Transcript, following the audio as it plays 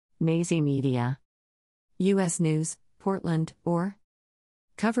Nazi Media. U.S. News, Portland, or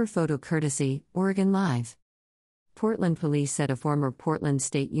cover photo courtesy, Oregon Live. Portland police said a former Portland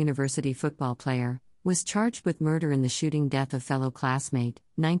State University football player was charged with murder in the shooting death of fellow classmate,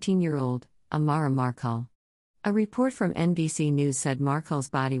 19-year-old, Amara Markle. A report from NBC News said Markle's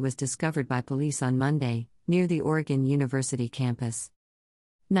body was discovered by police on Monday, near the Oregon University campus.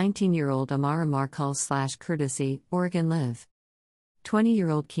 19-year-old Amara Markle / courtesy, Oregon Live.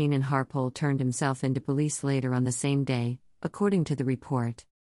 20-year-old Keenan Harpole turned himself into police later on the same day, according to the report.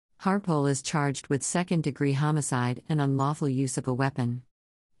 Harpole is charged with second-degree homicide and unlawful use of a weapon.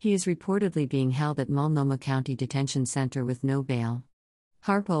 He is reportedly being held at Multnomah County Detention Center with no bail.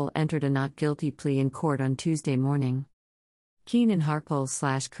 Harpole entered a not guilty plea in court on Tuesday morning. Keenan Harpole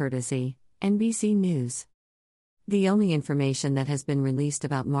 / courtesy, NBC News. The only information that has been released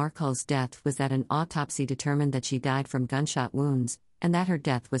about Markle's death was that an autopsy determined that she died from gunshot wounds, and that her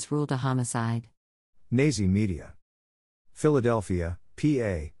death was ruled a homicide. Nazi Media. Philadelphia,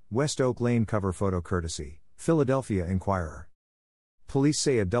 PA, West Oak Lane cover photo courtesy, Philadelphia Inquirer. Police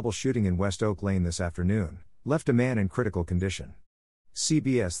say a double shooting in West Oak Lane this afternoon left a man in critical condition.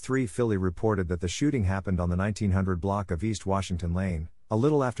 CBS 3 Philly reported that the shooting happened on the 1900 block of East Washington Lane, a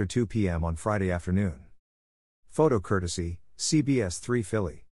little after 2 p.m. on Friday afternoon. Photo courtesy, CBS 3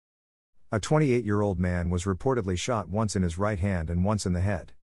 Philly. A 28-year-old man was reportedly shot once in his right hand and once in the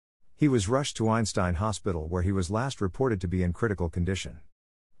head. He was rushed to Einstein Hospital where he was last reported to be in critical condition.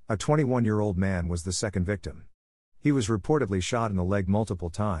 A 21-year-old man was the second victim. He was reportedly shot in the leg multiple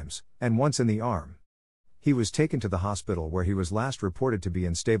times, and once in the arm. He was taken to the hospital where he was last reported to be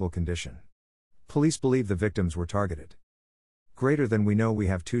in stable condition. Police believe the victims were targeted. Greater than we know, we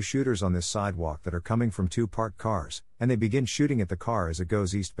have two shooters on this sidewalk that are coming from two parked cars, and they begin shooting at the car as it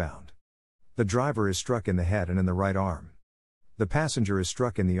goes eastbound. The driver is struck in the head and in the right arm. The passenger is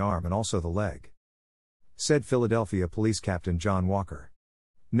struck in the arm and also the leg. Said Philadelphia Police Captain John Walker.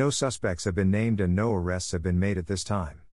 No suspects have been named and no arrests have been made at this time.